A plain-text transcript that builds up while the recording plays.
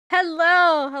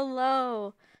Hello,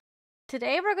 hello.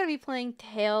 Today we're going to be playing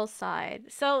Tailside.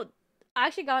 So, I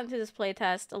actually got into this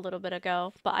playtest a little bit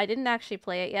ago, but I didn't actually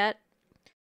play it yet.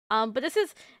 But this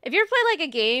is if you ever play like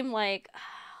a game like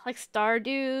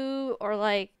Stardew or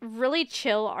like really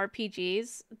chill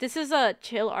RPGs, this is a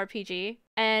chill RPG,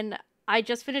 and I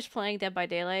just finished playing Dead by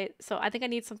Daylight, so I think I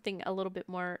need something a little bit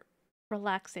more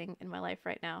relaxing in my life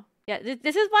right now. Yeah,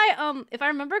 this is why if I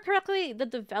remember correctly, the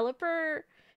developer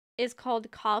is called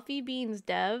Coffee Beans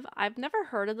Dev. I've never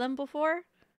heard of them before,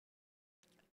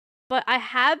 but I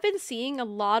have been seeing a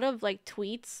lot of like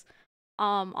tweets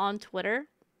on Twitter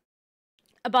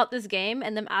about this game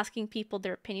and them asking people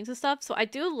their opinions and stuff. So I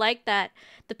do like that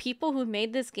the people who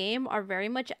made this game are very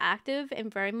much active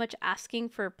and very much asking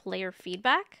for player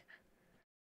feedback.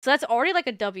 So that's already like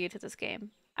a W to this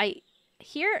game. I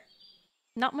hear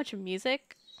not much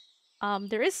music.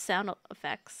 There is sound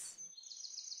effects.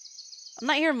 I'm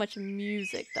not hearing much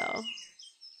music though.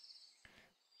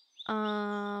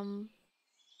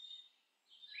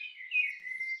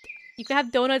 You can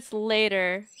have donuts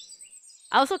later.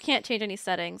 I also can't change any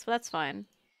settings, but that's fine.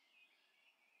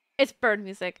 It's bird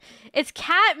music. It's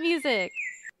cat music!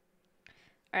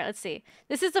 Alright, let's see.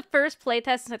 This is the first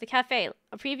playtest inside the cafe.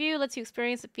 A preview lets you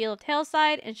experience the feel of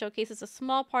Tailside and showcases a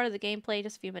small part of the gameplay in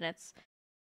just a few minutes.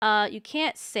 You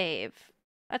can't save.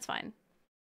 That's fine.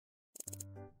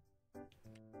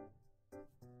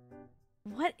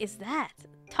 What is that?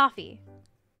 Toffee.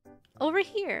 Over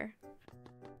here.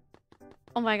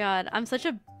 Oh my god, I'm such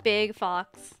a big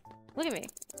fox. Look at me.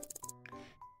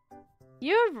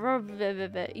 You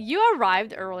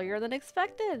arrived earlier than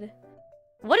expected.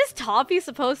 What is Toffee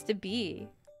supposed to be?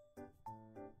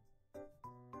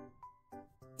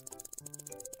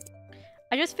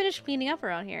 I just finished cleaning up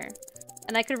around here,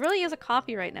 and I could really use a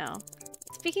coffee right now.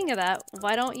 Speaking of that,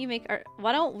 why don't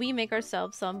we make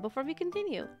ourselves some before we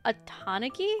continue? A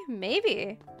taniki?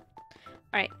 Maybe.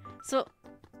 Alright, so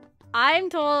I'm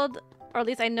told, or at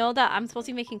least I know that I'm supposed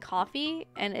to be making coffee,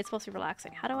 and it's supposed to be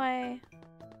relaxing. How do I...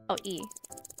 Oh, E.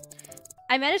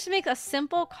 I managed to make a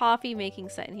simple coffee making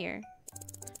set in here.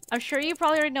 I'm sure you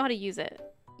probably already know how to use it.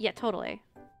 Yeah, totally.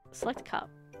 Select cup.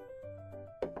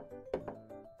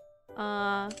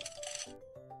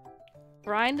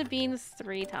 Grind the beans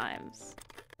 3 times.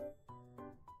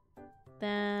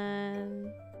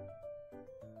 Then...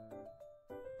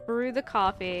 brew the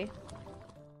coffee.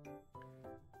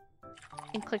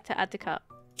 And click to add to cup.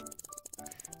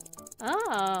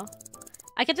 Oh.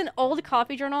 I kept an old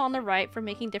coffee journal on the right for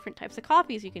making different types of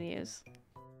coffees you can use.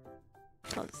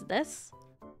 So it's this.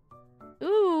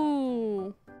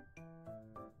 Ooh.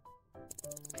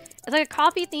 It's like a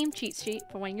coffee themed cheat sheet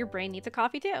for when your brain needs a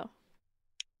coffee too.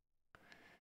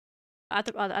 I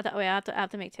have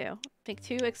to make 2. Make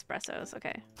 2 espressos.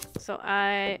 Okay. So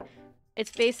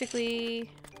it's basically...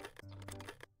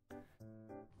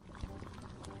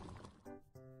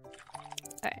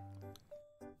 Okay.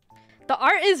 The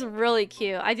art is really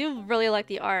cute. I do really like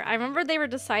the art. I remember they were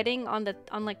deciding on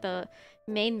like the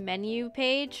main menu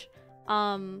page,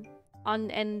 and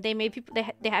they made people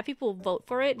they had people vote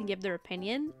for it and give their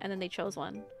opinion, and then they chose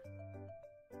one.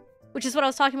 Which is what I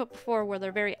was talking about before, where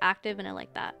they're very active, and I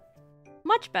like that.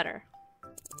 Much better.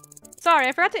 Sorry,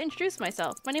 I forgot to introduce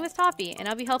myself. My name is Toffee, and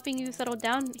I'll be helping you settle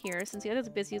down here since the others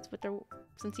are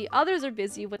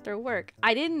busy with their work.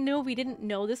 I didn't know we didn't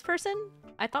know this person.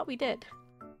 I thought we did.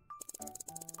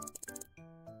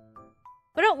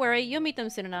 But don't worry, you'll meet them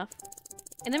soon enough.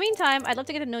 In the meantime, I'd love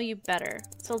to get to know you better.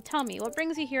 So tell me, what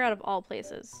brings you here out of all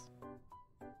places?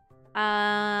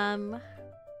 So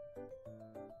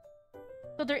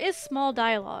there is small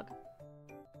dialogue.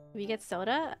 We get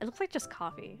soda? It looks like just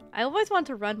coffee. I always wanted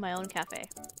to run my own cafe.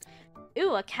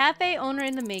 Ooh, a cafe owner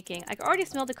in the making. I can already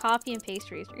smell the coffee and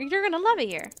pastries. You're gonna love it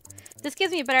here. This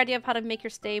gives me a better idea of how to make your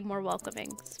stay more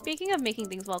welcoming. Speaking of making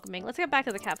things welcoming, let's get back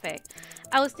to the cafe.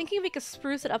 I was thinking we could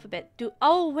spruce it up a bit.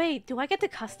 Oh wait, do I get to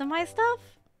customize stuff?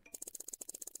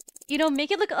 You know,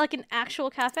 make it look like an actual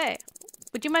cafe.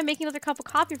 Would you mind making another cup of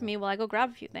coffee for me while I go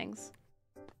grab a few things?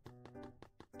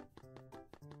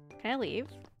 Can I leave?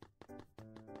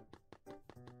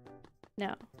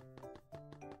 No.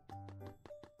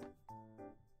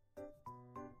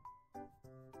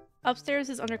 Upstairs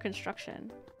is under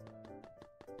construction.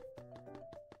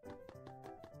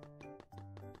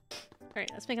 Alright,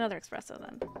 let's make another espresso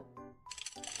then.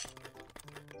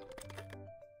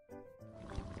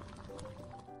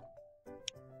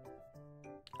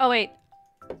 Oh wait.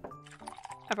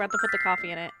 I forgot to put the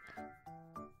coffee in it.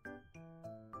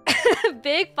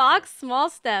 Big fox, small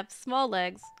steps, small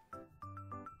legs.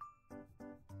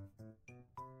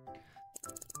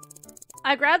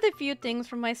 I grabbed a few things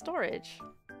from my storage.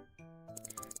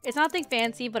 It's nothing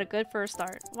fancy, but a good first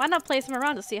start. Why not place them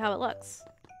around to see how it looks?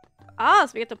 Ah,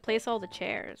 so we have to place all the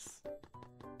chairs.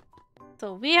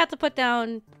 So we have to put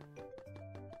down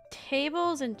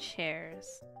tables and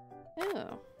chairs.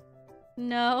 Ooh.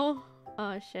 No.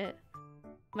 Oh shit.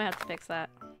 Might have to fix that.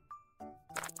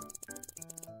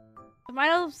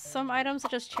 Some items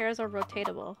such as chairs are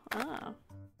rotatable. Oh.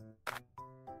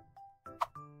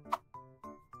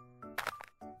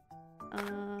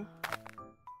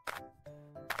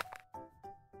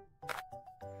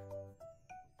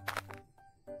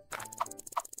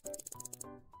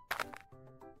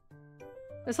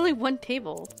 There's only one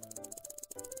table.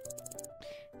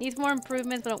 Needs more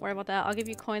improvements, but don't worry about that. I'll give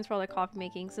you coins for all the coffee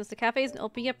making. Since the cafe isn't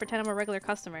open yet, pretend I'm a regular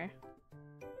customer.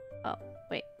 Oh,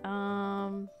 wait.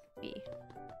 B.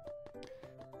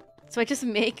 So I just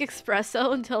make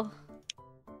espresso until...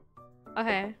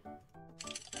 Okay.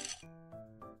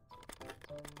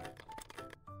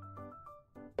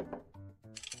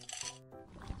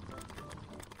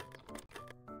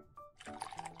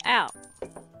 Ow.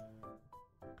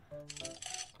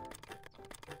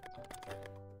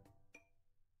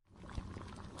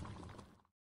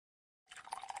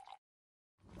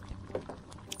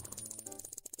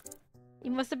 You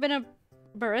must have been a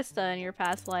barista in your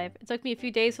past life. It took me a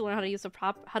few days to learn how to use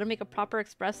how to make a proper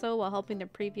espresso while helping the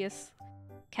previous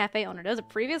cafe owner. That was a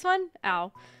previous one?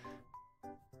 Ow.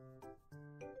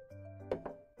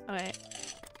 Okay.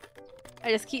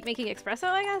 I just keep making espresso,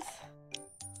 I guess?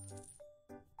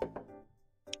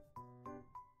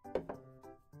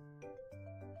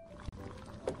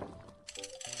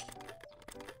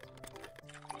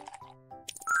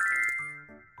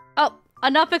 Oh,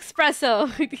 enough espresso.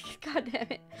 God damn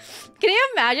it. Can you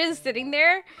imagine sitting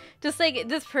there? Just like,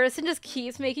 this person just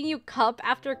keeps making you cup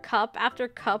after cup after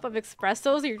cup of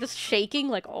espressos and you're just shaking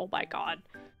like, oh my god.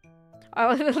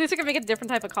 At least I can make a different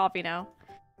type of coffee now.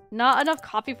 Not enough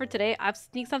coffee for today. I've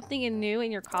sneaked something in new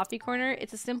in your coffee corner.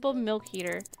 It's a simple milk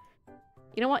heater.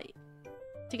 You don't want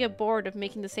to get bored of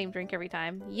making the same drink every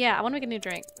time. Yeah, I want to make a new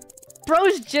drink.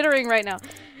 Bro's jittering right now.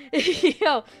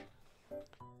 Yo.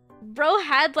 Bro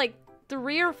had like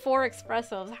 3 or 4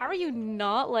 espressos. How are you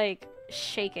not like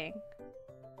shaking?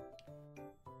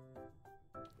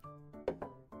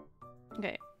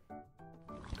 Okay.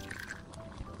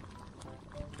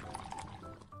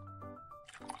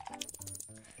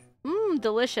 Mmm,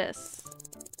 delicious.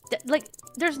 Like,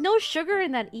 there's no sugar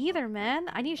in that either, man.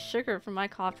 I need sugar for my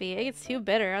coffee. It gets too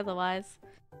bitter otherwise.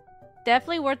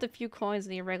 Definitely worth a few coins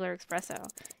in the regular espresso.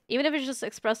 Even if it's just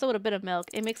espresso with a bit of milk,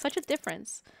 it makes such a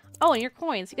difference. Oh, and your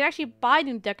coins. You can actually buy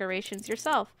new decorations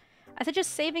yourself. I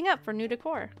suggest saving up for new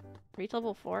decor. Reach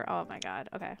level 4? Oh my god.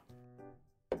 Okay.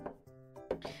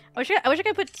 I wish I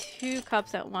could put 2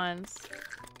 cups at once.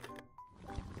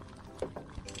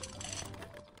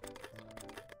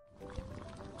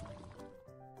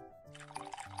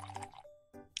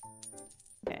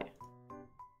 Okay.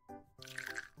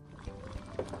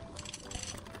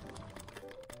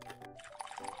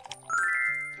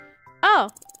 Oh!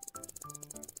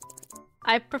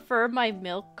 I prefer my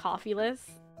milk coffeeless.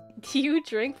 Do you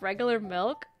drink regular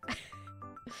milk?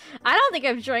 I don't think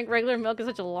I've drank regular milk in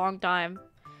such a long time.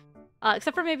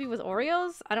 Except for maybe with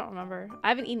Oreos? I don't remember. I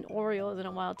haven't eaten Oreos in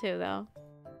a while too, though.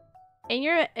 In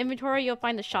your inventory, you'll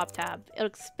find the shop tab. It'll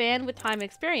expand with time and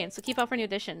experience, so keep up for new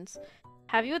additions.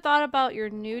 Have you thought about your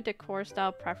new decor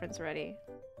style preference already?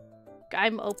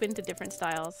 I'm open to different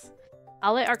styles.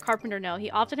 I'll let our carpenter know. He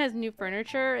often has new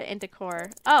furniture and decor.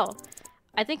 Oh,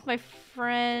 I think my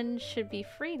friend should be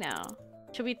free now.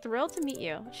 She'll be thrilled to meet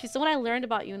you. She's the one I learned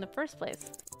about you in the first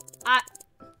place.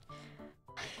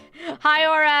 Hi,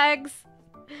 Orags!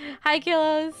 Hi,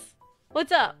 Kilos!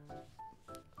 What's up?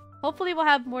 Hopefully we'll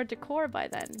have more decor by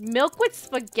then. Milk with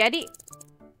spaghetti?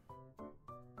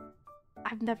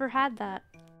 I've never had that.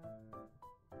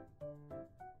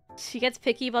 She gets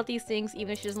picky about these things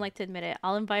even if she doesn't like to admit it.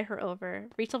 I'll invite her over.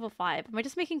 Reach level 5. Am I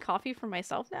just making coffee for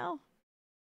myself now?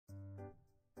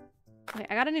 Okay,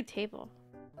 I got a new table.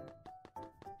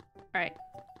 Alright.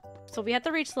 So we have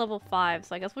to reach level 5,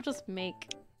 so I guess we'll just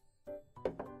make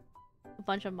a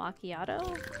bunch of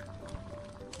macchiato.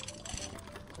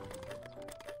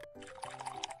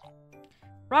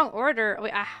 Wrong order.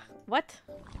 Wait, what?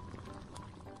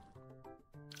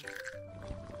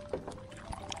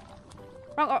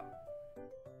 Wrong or-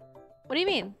 What do you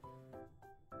mean?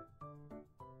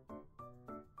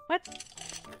 What?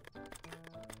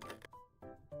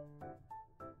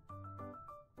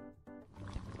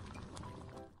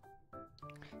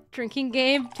 Drinking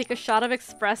game? Take a shot of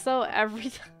espresso every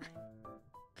time.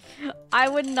 I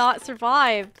would not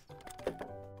survive.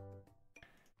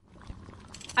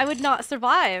 I would not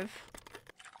survive.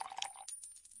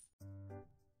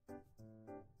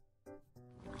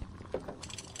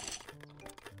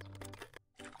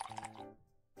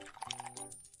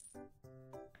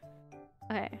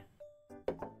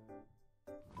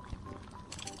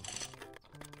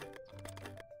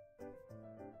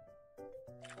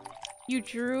 You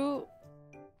drew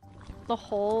the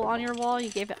hole on your wall, you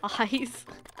gave it eyes.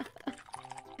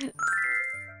 Ooh,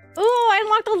 I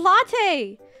unlocked a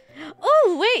latte!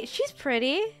 Oh, wait, she's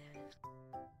pretty.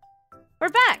 We're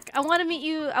back. I want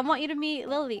you to meet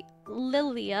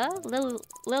Lilia.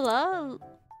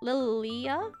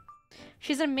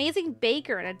 She's an amazing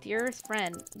baker and a dearest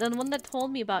friend. The one that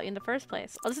told me about you in the first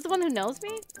place. Oh, this is the one who knows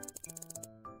me?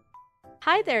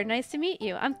 Hi there, nice to meet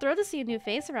you. I'm thrilled to see a new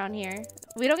face around here.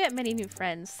 We don't get many new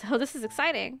friends, so this is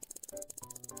exciting.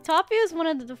 Toffee is one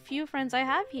of the few friends I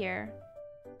have here.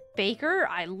 Baker?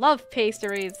 I love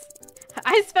pastries.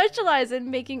 I specialize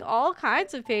in making all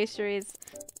kinds of pastries.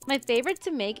 My favorite to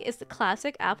make is the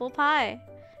classic apple pie.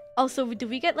 Oh, so do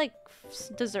we get like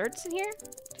desserts in here?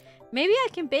 Maybe I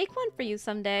can bake one for you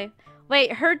someday.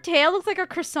 Wait, her tail looks like a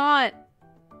croissant.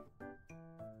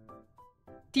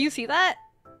 Do you see that?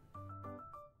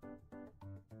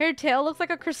 Her tail looks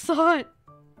like a croissant.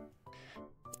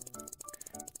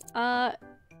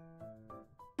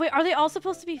 Wait, are they all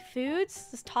supposed to be foods?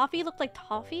 Does toffee look like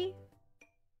toffee?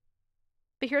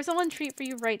 But here's a one treat for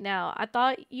you right now. I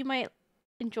thought you might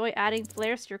enjoy adding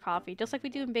flavors to your coffee, just like we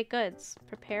do in baked goods.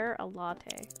 Prepare a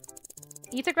latte.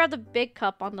 You need to grab the big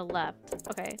cup on the left.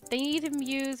 Okay. Then you need to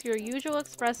use your usual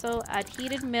espresso, add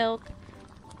heated milk,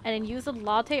 and then use the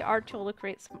latte art tool to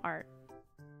create some art.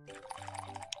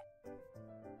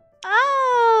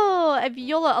 Oh! A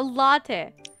viola, a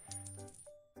latte.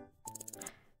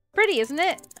 Pretty, isn't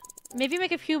it? Maybe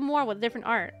make a few more with different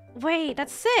art. Wait,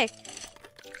 that's sick!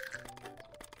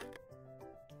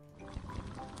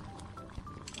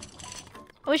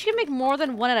 I wish you could make more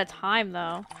than one at a time,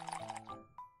 though.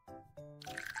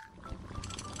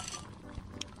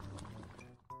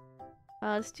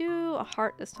 Let's do a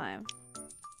heart this time.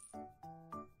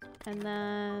 And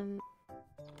then...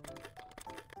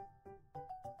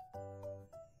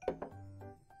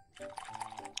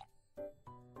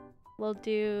 we'll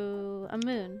do a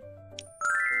moon.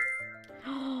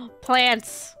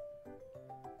 Plants!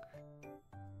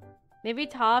 Maybe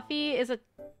toffee is a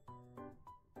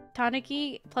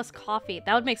Taniki plus coffee.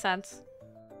 That would make sense.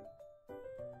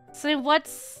 So then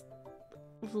what's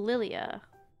Lilia?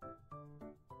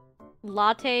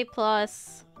 Latte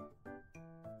plus...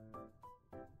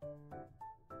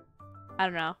 I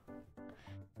don't know.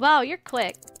 Wow, you're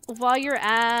quick. While you were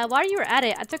at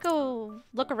it, I took a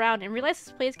look around and realized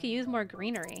this place could use more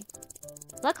greenery.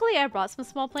 Luckily, I brought some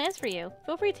small plants for you.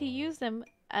 Feel free to use them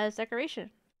as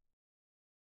decoration.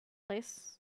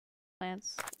 Place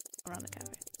plants around the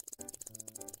cafe.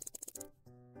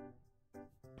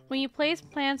 When you place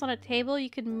plants on a table, you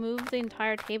can move the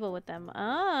entire table with them.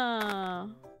 Ah.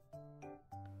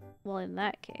 Well, in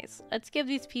that case, let's give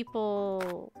these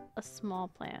people a small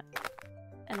plant.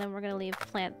 And then we're gonna leave a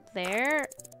plant there.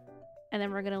 And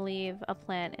then we're gonna leave a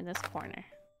plant in this corner.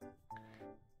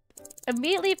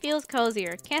 Immediately feels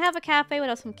cozier. Can't have a cafe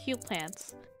without some cute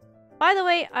plants. By the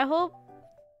way, I hope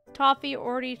Toffee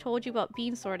already told you about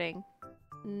bean sorting.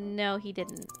 No, he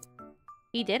didn't.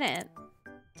 He didn't.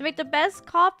 To make the best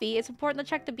coffee, it's important to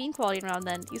check the bean quality around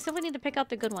then. You simply need to pick out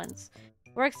the good ones.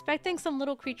 We're expecting some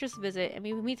little creatures to visit, and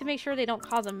we need to make sure they don't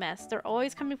cause a mess. They're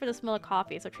always coming for the smell of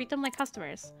coffee, so treat them like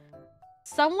customers.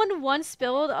 Someone once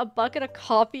spilled a bucket of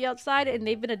coffee outside, and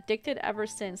they've been addicted ever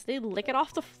since. They lick it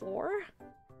off the floor?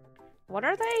 What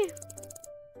are they?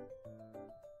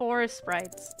 Forest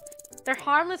sprites. They're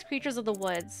harmless creatures of the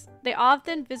woods. They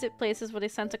often visit places where they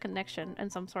sense a connection in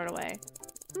some sort of way.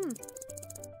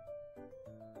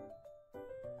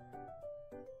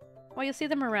 Well, you'll see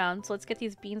them around, so let's get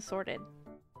these beans sorted.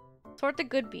 Sort the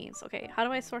good beans. Okay, how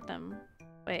do I sort them?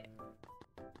 Wait.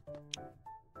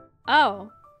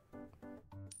 Oh.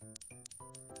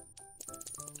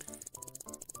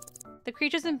 The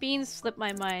creatures and beans slipped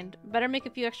my mind. Better make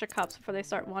a few extra cups before they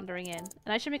start wandering in.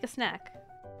 And I should make a snack.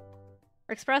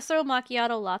 Espresso,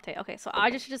 macchiato, latte. Okay, so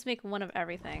I should just make one of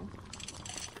everything.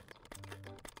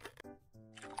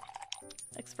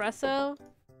 Espresso.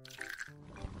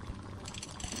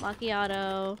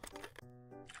 Macchiato.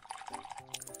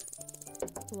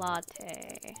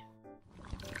 Latte.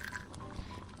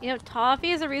 You know,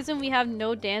 toffee is the reason we have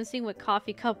no dancing with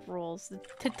coffee cup rules.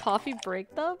 Did toffee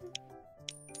break them?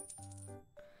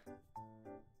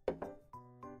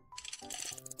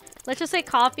 Let's just say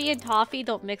coffee and toffee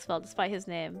don't mix well despite his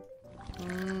name.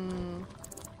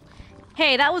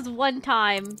 Hey, that was one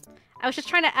time. I was just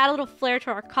trying to add a little flair to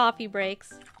our coffee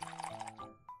breaks.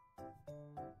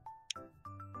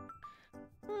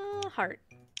 Heart.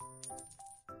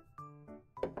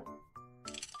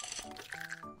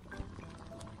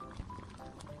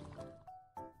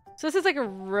 So this is like a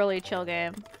really chill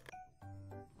game.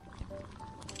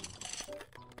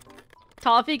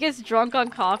 Toffee gets drunk on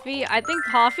coffee. I think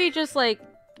Toffee just like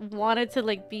wanted to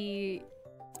like be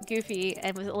goofy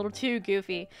and was a little too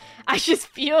goofy. I just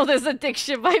feel this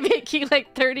addiction by making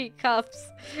like 30 cups.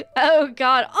 Oh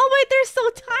god. Oh wait, they're so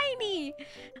tiny.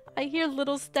 I hear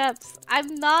little steps.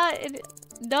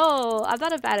 No, I'm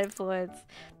not a bad influence.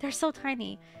 They're so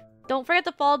tiny. Don't forget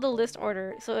to follow the list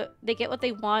order so they get what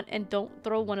they want and don't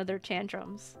throw one of their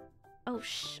tantrums. Oh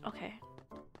okay.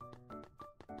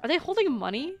 Are they holding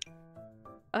money?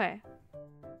 Okay.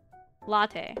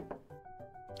 Latte.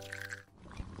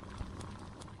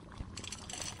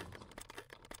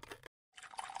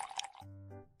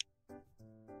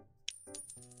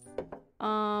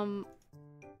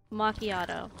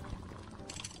 Macchiato.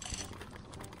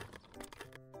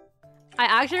 I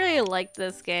actually really like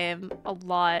this game a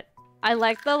lot. I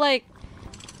like the, like,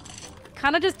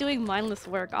 kind of just doing mindless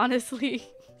work, honestly.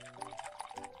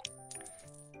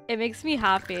 It makes me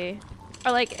happy.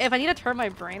 Or, like, if I need to turn my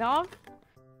brain off,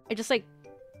 I just, like,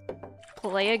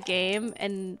 play a game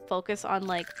and focus on,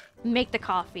 like, make the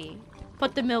coffee,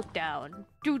 put the milk down,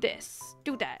 do this,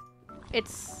 do that.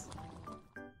 It's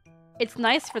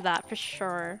nice for that, for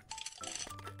sure.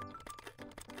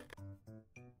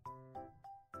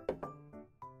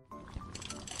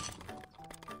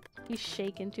 He's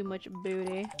shaking too much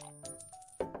booty.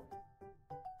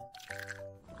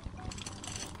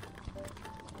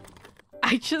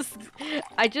 I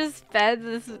just fed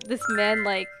this man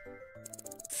like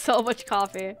so much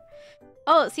coffee.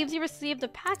 Oh, it seems you received a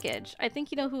package. I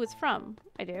think you know who it's from.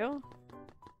 I do.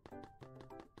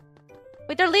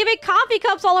 Wait, they're leaving coffee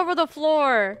cups all over the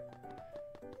floor.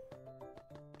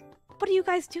 What are you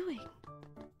guys doing?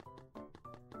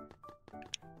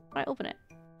 I open it.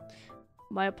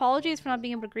 My apologies for not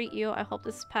being able to greet you. I hope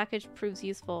this package proves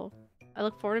useful. I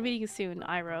look forward to meeting you soon,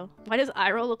 Iroh. Why does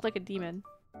Iroh look like a demon?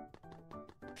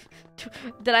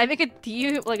 Did I make a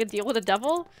deal with the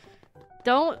devil?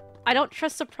 I don't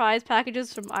trust surprise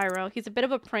packages from Iroh. He's a bit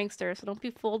of a prankster, so don't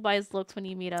be fooled by his looks when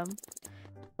you meet him.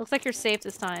 Looks like you're safe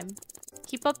this time.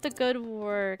 Keep up the good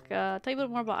work. Tell you a bit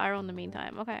more about Iroh in the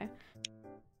meantime. Okay.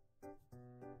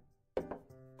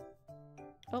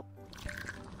 Oh.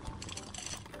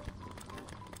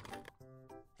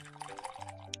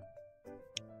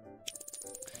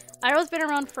 Iroh's been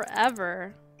around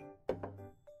forever.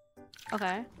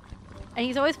 Okay. And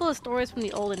he's always full of stories from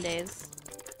the olden days.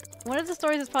 One of the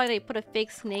stories is probably they put a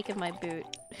fake snake in my boot.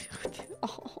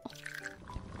 Oh.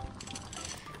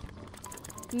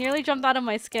 Nearly jumped out of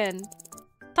my skin.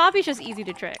 Toffee's just easy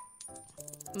to trick.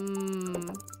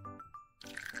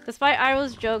 Despite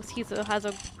Iroh's jokes, he has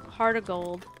a heart of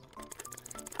gold.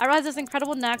 Iroh has this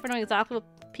incredible knack for knowing exactly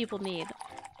what people need.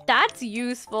 That's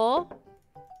useful.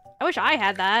 I wish I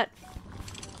had that.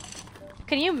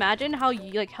 Can you imagine how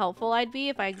like helpful I'd be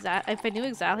if I knew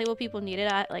exactly what people needed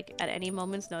at any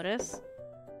moment's notice?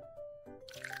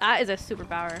 That is a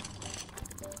superpower.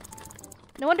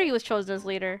 No wonder he was chosen as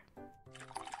leader.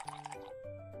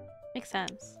 Makes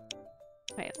sense.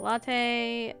 Wait,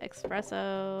 latte,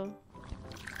 espresso.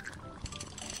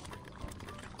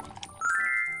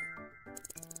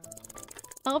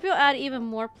 I hope you'll add even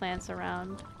more plants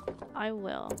around. I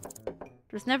will.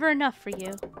 There's never enough for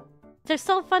you. They're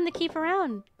so fun to keep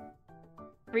around.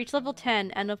 Reach level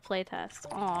 10, end of playtest.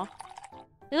 Aw.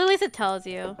 At least it tells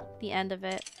you the end of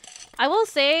it. I will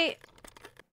say,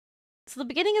 so the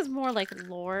beginning is more like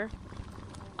lore.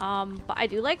 But I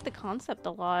do like the concept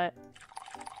a lot.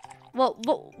 Well,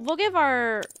 we'll give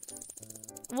our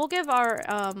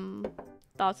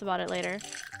thoughts about it later.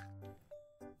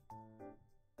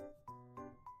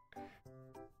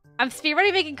 I'm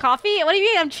speedrunning making coffee? What do you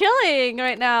mean? I'm chilling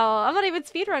right now. I'm not even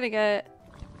speedrunning it.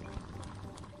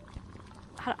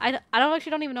 I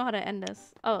don't even know how to end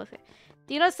this. Oh, okay.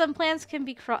 Do you know some plants can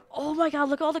be Oh my god,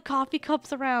 look at all the coffee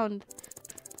cups around.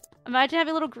 Imagine having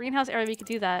a little greenhouse area where you could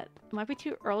do that. It might be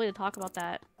too early to talk about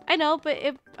that. I know, but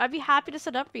I'd be happy to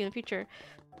set up for you in the future.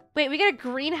 Wait, we get a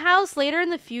greenhouse later in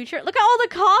the future? Look at all the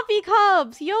coffee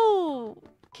cups! Yo!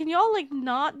 Can y'all, like,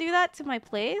 not do that to my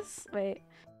place? Wait.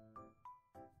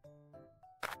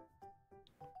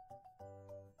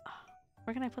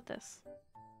 Where can I put this?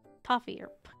 Toffee, you're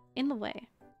in the way.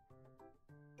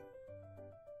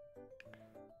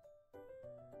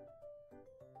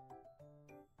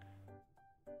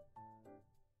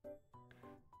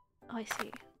 Oh, I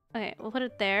see. Okay, we'll put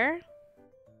it there.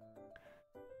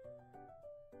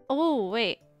 Oh,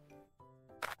 wait.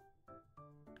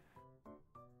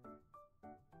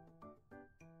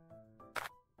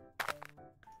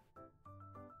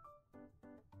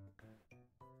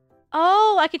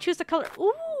 Oh, I could choose the color.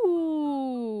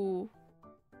 Ooh.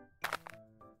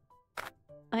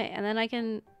 Okay, and then I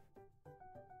can...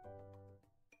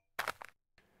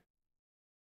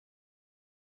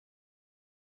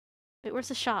 Wait, where's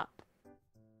the shop?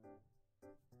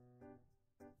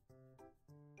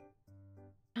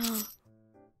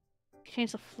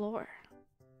 Change the floor.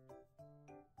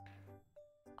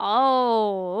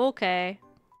 Oh, okay.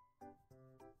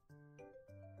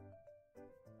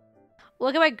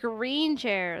 Look at my green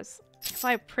chairs.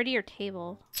 Buy a prettier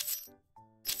table.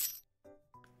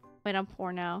 Wait, I'm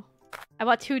poor now. I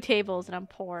bought 2 tables and I'm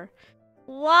poor.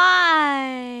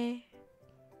 Why?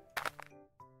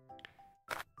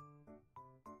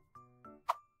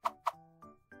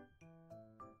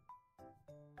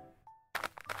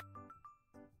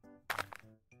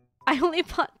 I only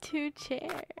bought 2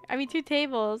 chairs. I mean 2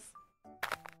 tables.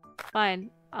 Fine.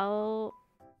 I'll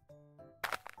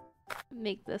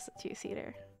make this a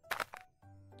 2-seater.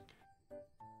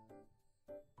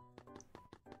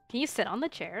 Can you sit on the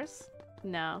chairs?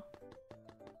 No.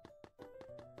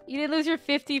 You didn't lose your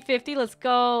 50-50? Let's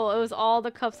go. It was all the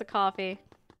cups of coffee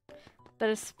that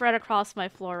is spread across my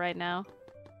floor right now.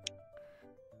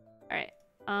 Alright.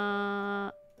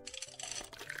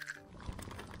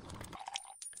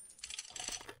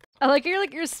 I like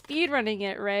you're speed running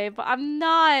it, Ray, but I'm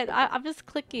not. I'm just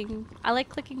clicking. I like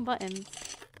clicking buttons.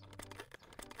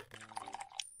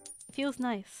 It feels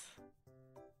nice.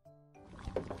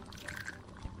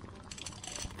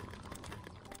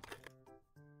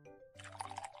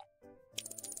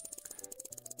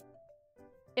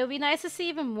 It would be nice to see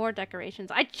even more decorations.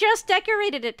 I just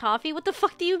decorated it, Toffee. What the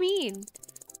fuck do you mean?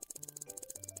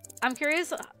 I'm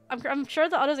curious. I'm sure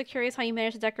the others are curious how you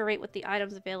managed to decorate with the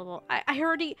items available.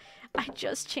 I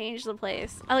just changed the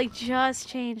place. I like just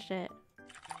changed it.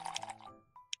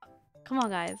 Come on,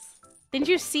 guys. Didn't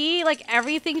you see like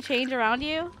everything change around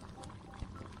you?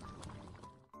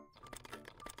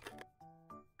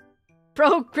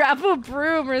 Bro, grab a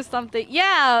broom or something.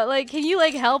 Yeah, like can you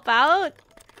like help out?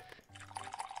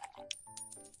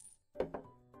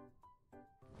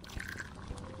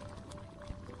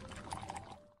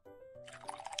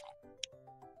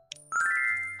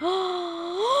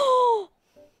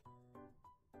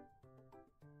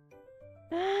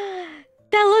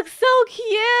 That looks so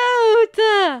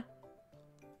cute!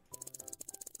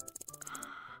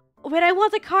 Wait, I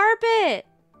want the carpet!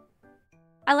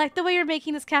 I like the way you're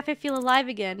making this cafe feel alive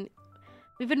again.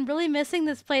 We've been really missing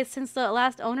this place since the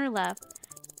last owner left.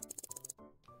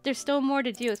 There's still more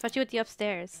to do, especially with the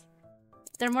upstairs.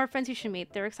 There are more friends you should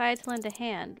meet. They're excited to lend a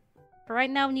hand. But right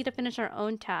now, we need to finish our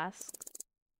own tasks.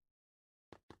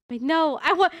 Wait, no!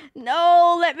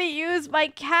 No! Let me use my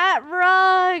cat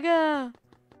rug!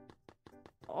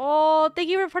 Oh, thank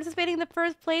you for participating in the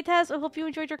first playtest. I hope you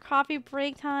enjoyed your coffee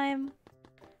break time.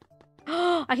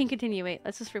 I can continue. Wait,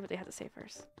 let's just read what they have to say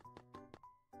first.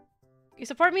 Your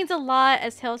support means a lot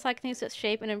as Tailside continues to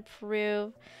shape and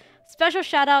improve. Special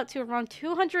shout out to around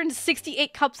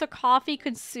 268 cups of coffee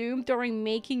consumed during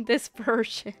making this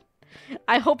version.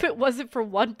 I hope it wasn't for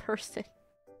one person.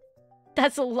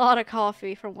 That's a lot of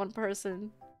coffee for one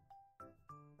person.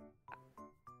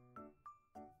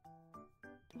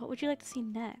 What would you like to see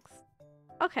next?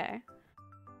 Okay.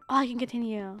 Oh, I can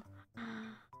continue.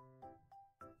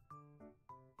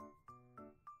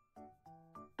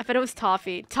 I bet it was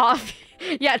Toffee.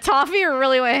 Toffee. Yeah, Toffee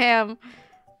really went ham.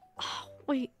 Oh,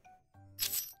 wait.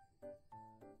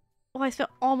 Oh, I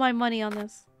spent all my money on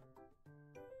this.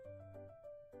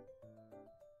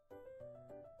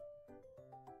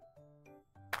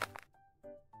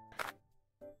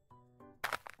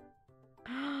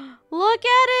 Look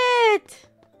at it!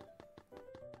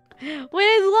 Wait,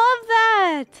 I love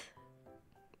that!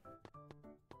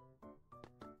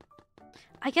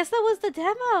 I guess that was the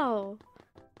demo.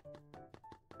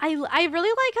 I really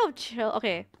like how chill.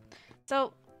 Okay,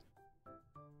 so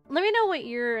let me know what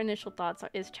your initial thoughts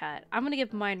is, chat. I'm gonna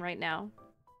give mine right now.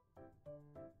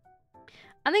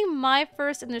 I think my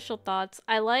first initial thoughts.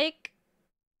 I like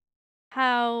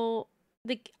how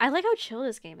chill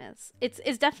this game is.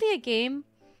 It's definitely a game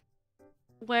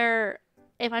where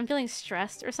if I'm feeling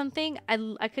stressed or something,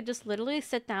 I could just literally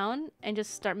sit down and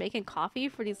just start making coffee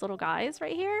for these little guys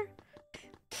right here.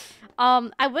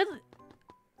 I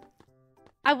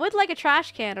would like a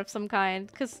trash can of some kind,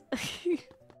 because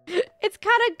it's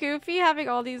kind of goofy having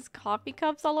all these coffee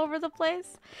cups all over the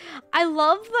place. I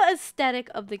love the aesthetic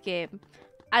of the game.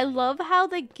 I love how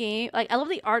the game, like, I love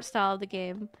the art style of the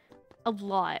game a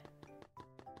lot.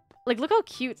 Like, look how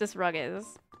cute this rug is.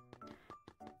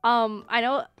 I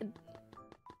know,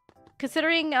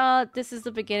 considering this is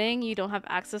the beginning, you don't have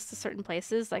access to certain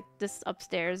places. Like, this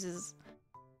upstairs is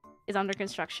under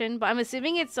construction, but I'm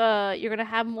assuming it's you're gonna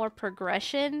have more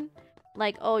progression,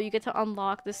 like, oh, you get to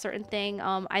unlock this certain thing.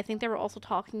 I think they were also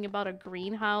talking about a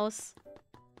greenhouse,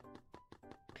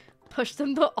 Push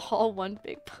them to all one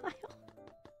big pile.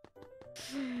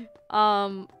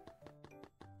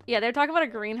 Yeah, they're talking about a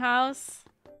greenhouse.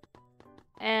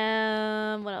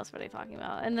 And what else were they talking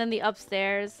about? And then the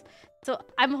upstairs. So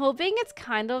I'm hoping it's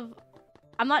kind of...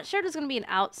 I'm not sure there's going to be an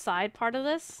outside part of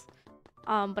this.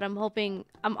 But I'm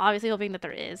obviously hoping that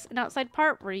there is an outside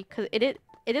part where because it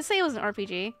did say it was an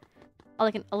RPG.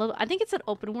 Like a little... I think it's an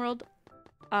open world.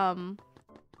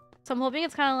 So I'm hoping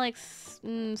it's kind of like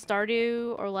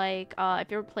Stardew, or like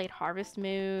if you ever played Harvest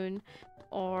Moon,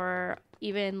 or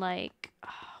even like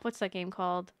what's that game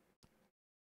called?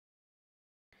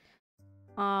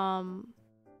 I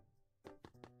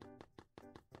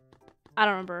don't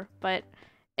remember, but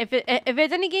if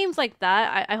it's any games like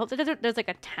that, I hope that there's like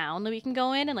a town that we can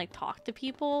go in and like talk to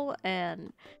people,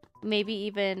 and maybe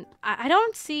even I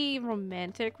don't see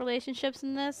romantic relationships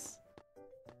in this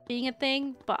being a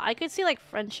thing, but I could see like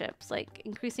friendships, like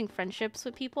increasing friendships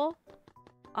with people,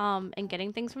 and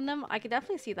getting things from them. I could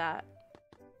definitely see that.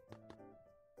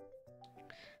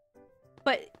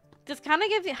 But this kind of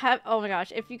gives you oh my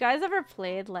gosh, if you guys ever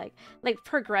played like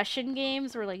progression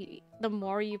games where like the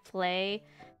more you play,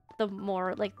 the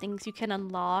more like things you can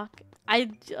unlock.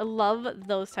 I love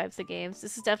those types of games.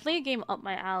 This is definitely a game up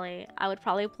my alley. I would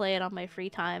probably play it on my free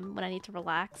time when I need to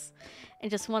relax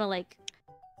and just want to like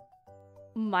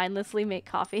mindlessly make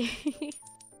coffee.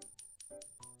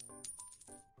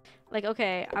 Like,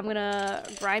 okay, I'm gonna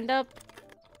grind up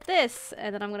this,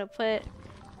 and then I'm gonna put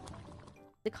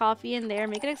the coffee in there,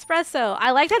 make an espresso.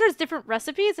 I like that there's different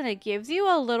recipes, and it gives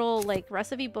you a little, like,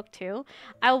 recipe book, too.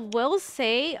 I will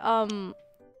say,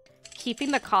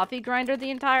 keeping the coffee grinder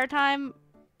the entire time,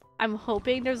 I'm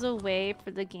hoping there's a way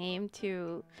for the game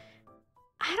to...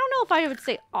 I don't know if I would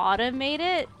say automate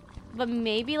it, but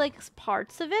maybe, like,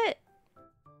 parts of it.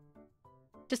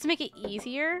 Just to make it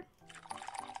easier.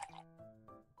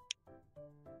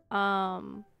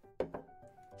 So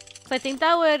I think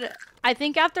that would... I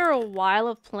think after a while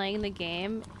of playing the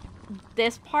game,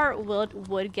 this part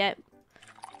would get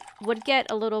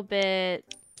a little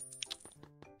bit...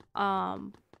 I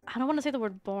don't want to say the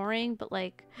word boring, but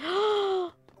like...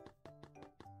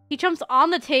 He jumps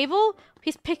on the table?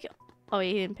 He's pick... Oh,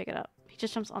 he didn't pick it up. He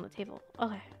just jumps on the table.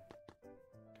 Okay.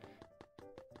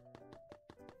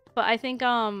 But I think,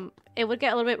 it would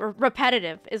get a little bit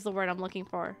repetitive is the word I'm looking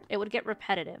for. It would get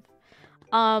repetitive.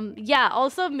 Yeah,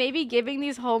 also maybe giving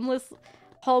these homeless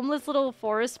little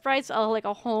forest sprites like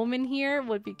a home in here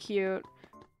would be cute.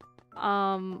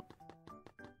 I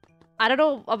don't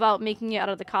know about making it out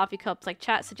of the coffee cups like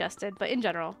chat suggested, but in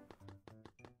general.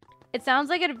 It sounds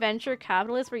like Adventure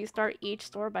Capitalist where you start each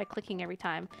store by clicking every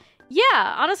time.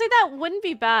 Yeah, honestly that wouldn't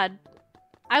be bad.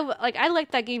 I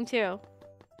like that game too.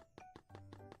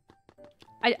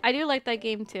 I do like that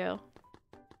game too.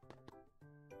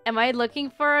 Am I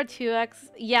looking for a 2x?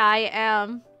 Yeah, I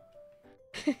am.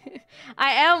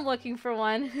 I am looking for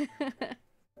one.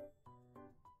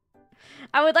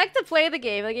 I would like to play the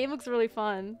game. The game looks really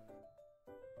fun.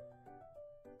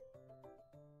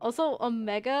 Also,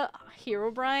 Omega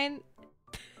Herobrine?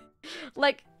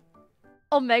 Like,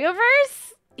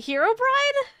 Omegaverse?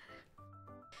 Herobrine?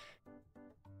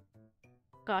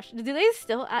 Gosh, do they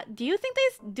still add, do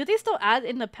they still add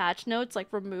in the patch notes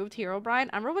like removed Herobrine?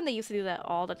 I remember when they used to do that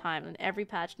all the time. In every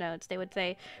patch notes they would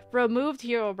say removed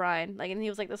Herobrine, like, and he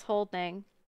was like this whole thing.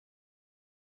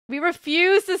 We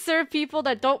refuse to serve people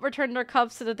that don't return their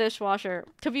cups to the dishwasher.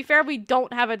 To be fair, we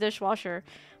don't have a dishwasher,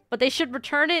 but they should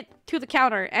return it to the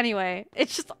counter anyway.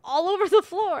 It's just all over the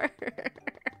floor.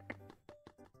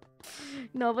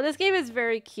 No, but this game is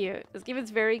very cute. This game is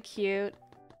very cute.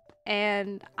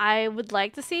 And I would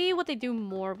like to see what they do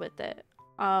more with it.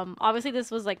 Obviously this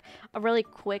was like a really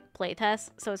quick playtest,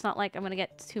 so it's not like I'm gonna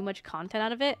get too much content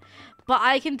out of it. But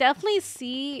I can definitely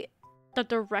see the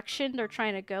direction they're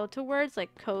trying to go towards,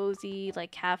 like cozy, like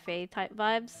cafe type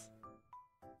vibes.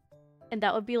 And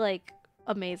that would be like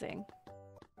amazing.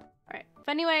 Alright, but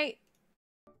anyway,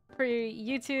 for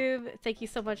YouTube, thank you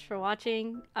so much for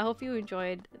watching. I hope you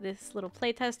enjoyed this little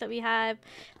playtest that we have.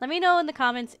 Let me know in the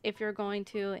comments if you're going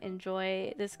to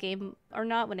enjoy this game or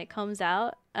not when it comes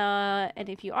out. And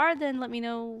if you are, then let me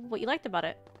know what you liked about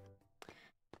it.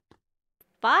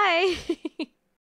 Bye!